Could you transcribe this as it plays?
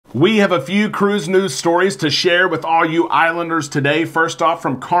We have a few cruise news stories to share with all you islanders today. First off,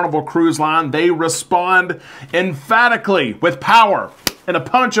 from Carnival Cruise Line, they respond emphatically with power and a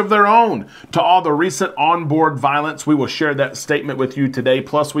punch of their own to all the recent onboard violence. We will share that statement with you today.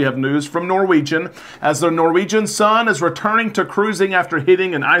 Plus, we have news from Norwegian as the Norwegian sun is returning to cruising after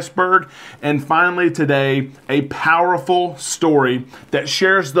hitting an iceberg. And finally today, a powerful story that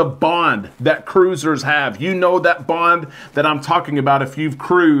shares the bond that cruisers have. You know that bond that I'm talking about if you've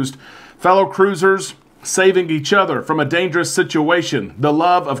cruised. Fellow cruisers, saving each other from a dangerous situation. The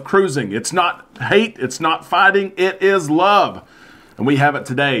love of cruising. It's not hate, it's not fighting, it is love. And we have it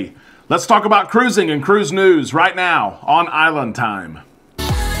today. Let's talk about cruising and cruise news right now on Island Time.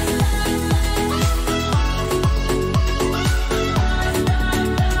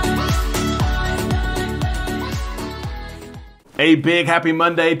 A big happy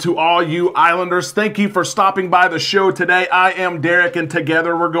Monday to all you islanders. Thank you for stopping by the show today. I am Derek, and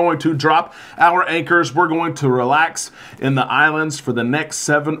together we're going to drop our anchors. We're going to relax in the islands for the next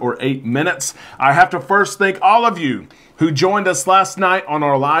 7 or 8 minutes. I have to first thank all of you who joined us last night on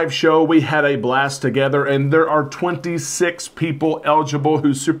our live show. We had a blast together, and there are 26 people eligible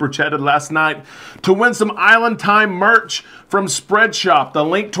who super chatted last night to win some Island Time merch from Spread Shop. The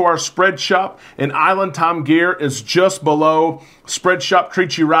link to our Spread Shop and Island Time gear is just below. Spread Shop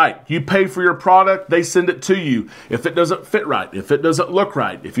treats you right. You pay for your product, they send it to you. If it doesn't fit right, if it doesn't look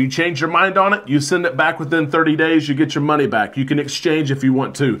right, if you change your mind on it, you send it back within 30 days, you get your money back. You can exchange if you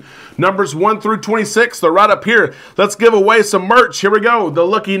want to. Numbers 1 through 26, they're right up here. Let's give away some merch. Here we go. The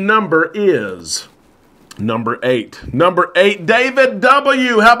lucky number is number 8. Number 8, David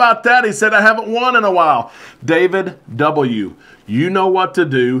W. How about that? He said, I haven't won in a while. David W. You know what to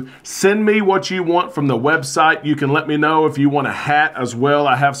do. Send me what you want from the website. You can let me know if you want a hat as well.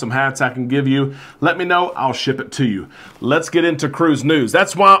 I have some hats I can give you. Let me know. I'll ship it to you. Let's get into cruise news.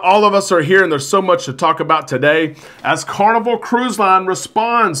 That's why all of us are here, and there's so much to talk about today as Carnival Cruise Line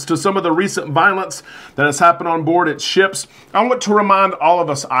responds to some of the recent violence that has happened on board its ships. I want to remind all of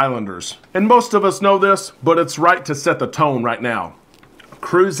us islanders, and most of us know this, but it's right to set the tone right now.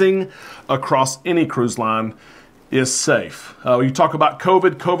 Cruising across any cruise line is safe. When you talk about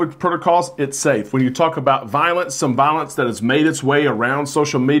COVID protocols, it's safe. When you talk about violence, some violence that has made its way around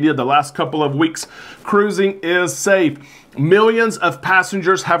social media the last couple of weeks, cruising is safe. Millions of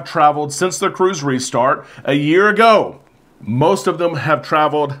passengers have traveled since the cruise restart a year ago. Most of them have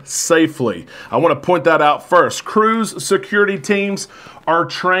traveled safely. I want to point that out first. Cruise security teams are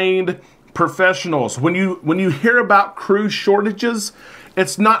trained professionals. When you hear about cruise shortages,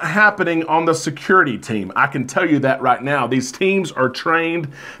 it's not happening on the security team. I can tell you that right now. These teams are trained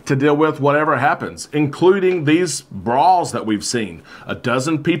to deal with whatever happens, including these brawls that we've seen.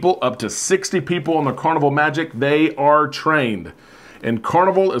 12 people, up to 60 people on the Carnival Magic, they are trained. And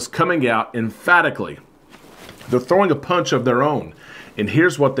Carnival is coming out emphatically. They're throwing a punch of their own. And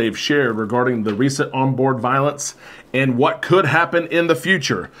here's what they've shared regarding the recent onboard violence and what could happen in the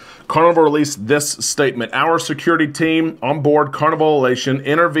future. Carnival released this statement. Our security team on board Carnival Elation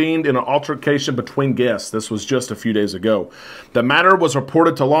intervened in an altercation between guests. This was just a few days ago. The matter was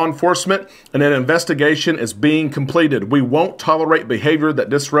reported to law enforcement, and an investigation is being completed. We won't tolerate behavior that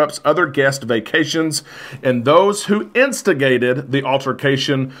disrupts other guest vacations, and those who instigated the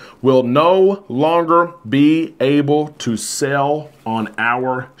altercation will no longer be able to sail on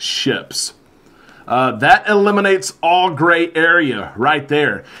our ships. That eliminates all gray area right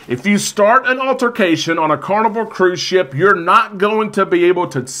there. If you start an altercation on a Carnival cruise ship, you're not going to be able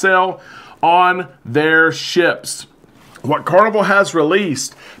to sail on their ships. What Carnival has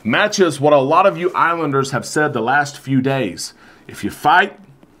released matches what a lot of you islanders have said the last few days. If you fight,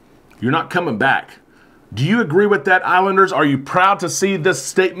 you're not coming back. Do you agree with that, islanders? Are you proud to see this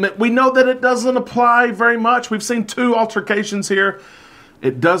statement? We know that it doesn't apply very much. We've seen 2 altercations here.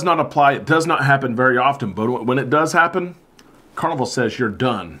 It does not apply. It does not happen very often. But when it does happen, Carnival says you're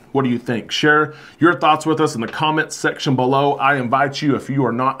done. What do you think? Share your thoughts with us in the comments section below. I invite you, if you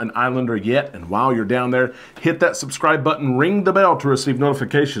are not an islander yet, and while you're down there, hit that subscribe button, ring the bell to receive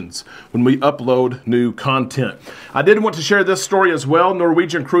notifications when we upload new content. I did want to share this story as well.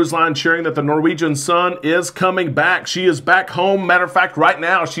 Norwegian Cruise Line sharing that the Norwegian sun is coming back. She is back home. Matter of fact, right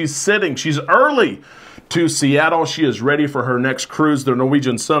now, she's sitting. She's early to Seattle. She is ready for her next cruise. The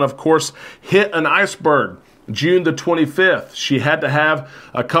Norwegian sun, of course, hit an iceberg June the 25th. She had to have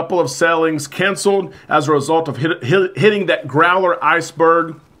a couple of sailings canceled as a result of hitting that growler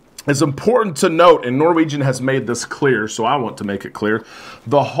iceberg. It's important to note, and Norwegian has made this clear, so I want to make it clear,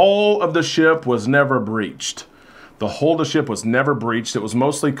 the hull of the ship was never breached. The hull of the ship was never breached. It was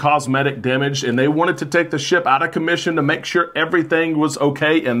mostly cosmetic damage, and they wanted to take the ship out of commission to make sure everything was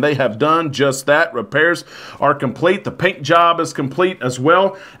okay, and they have done just that. Repairs are complete. The paint job is complete, as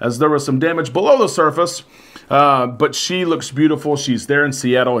well as there was some damage below the surface. But she looks beautiful. She's there in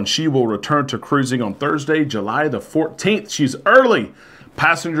Seattle, and she will return to cruising on Thursday, July the 14th. She's early.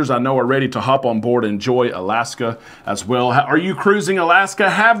 Passengers I know are ready to hop on board and enjoy Alaska as well. Are you cruising Alaska?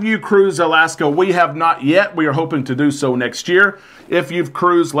 Have you cruised Alaska? We have not yet. We are hoping to do so next year. If you've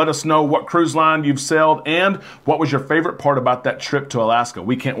cruised, let us know what cruise line you've sailed and what was your favorite part about that trip to Alaska.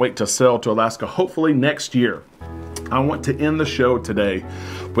 We can't wait to sail to Alaska, hopefully next year. I want to end the show today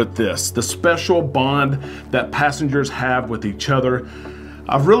with this, the special bond that passengers have with each other.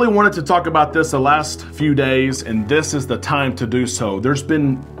 I've really wanted to talk about this the last few days, and this is the time to do so. There's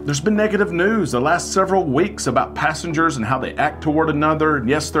been negative news the last several weeks about passengers and how they act toward another. And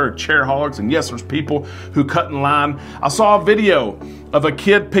yes, there are chairholics, and yes, there's people who cut in line. I saw a video of a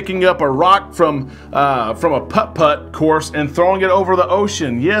kid picking up a rock from a putt-putt course and throwing it over the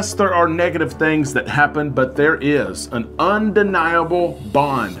ocean. Yes, there are negative things that happen, but there is an undeniable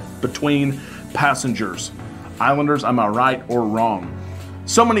bond between passengers. Islanders, am I right or wrong?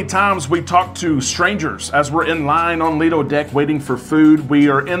 So many times we talk to strangers as we're in line on Lido Deck waiting for food. We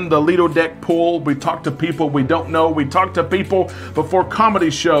are in the Lido Deck pool. We talk to people we don't know. We talk to people before comedy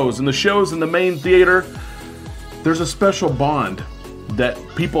shows and the shows in the main theater. There's a special bond that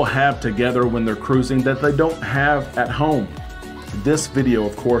people have together when they're cruising that they don't have at home. This video,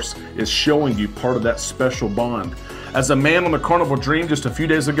 of course, is showing you part of that special bond. As a man on the Carnival Dream just a few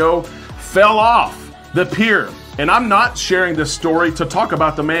days ago fell off the pier. And I'm not sharing this story to talk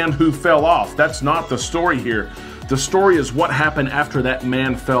about the man who fell off. That's not the story here. The story is what happened after that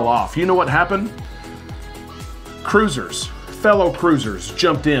man fell off. You know what happened? Cruisers, fellow cruisers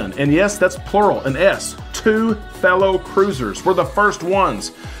jumped in. And yes, that's plural, an S. 2 fellow cruisers were the first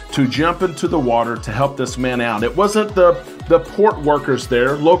ones to jump into the water to help this man out. It wasn't the port workers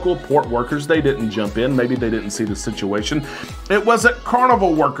there, local port workers. They didn't jump in. Maybe they didn't see the situation. It wasn't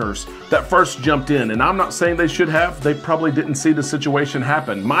Carnival workers that first jumped in. And I'm not saying they should have. They probably didn't see the situation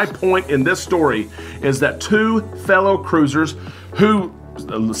happen. My point in this story is that 2 fellow cruisers who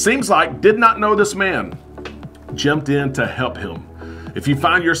seems like did not know this man jumped in to help him. If you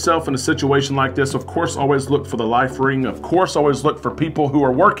find yourself in a situation like this, of course, always look for the life ring. Of course, always look for people who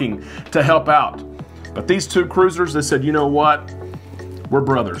are working to help out. But these 2 cruisers, they said, you know what? We're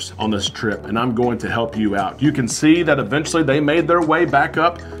brothers on this trip, and I'm going to help you out. You can see that eventually they made their way back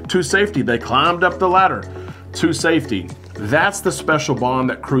up to safety. They climbed up the ladder to safety. That's the special bond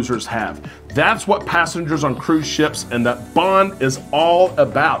that cruisers have. That's what passengers on cruise ships and that bond is all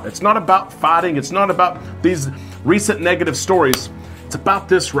about. It's not about fighting. It's not about these recent negative stories. It's about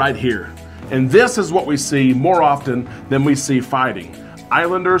this right here. And this is what we see more often than we see fighting.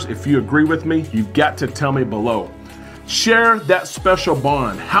 Islanders, if you agree with me, you've got to tell me below. Share that special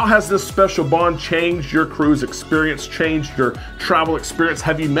bond. How has this special bond changed your cruise experience, changed your travel experience?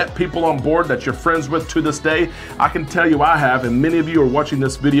 Have you met people on board that you're friends with to this day? I can tell you I have, and many of you are watching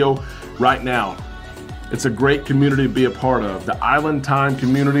this video right now. It's a great community to be a part of. The Island Time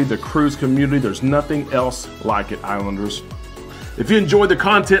community, the cruise community, there's nothing else like it, Islanders. If you enjoyed the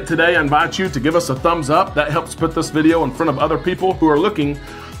content today, I invite you to give us a thumbs up. That helps put this video in front of other people who are looking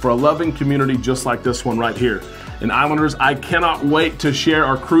for a loving community just like this one right here. And Islanders, I cannot wait to share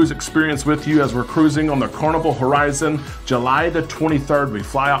our cruise experience with you as we're cruising on the Carnival Horizon. July the 23rd, we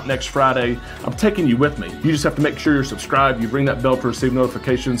fly out next Friday. I'm taking you with me. You just have to make sure you're subscribed. You ring that bell to receive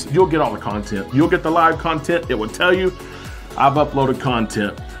notifications. You'll get all the content. You'll get the live content. It will tell you I've uploaded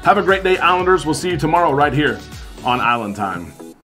content. Have a great day, Islanders. We'll see you tomorrow right here on Island Time.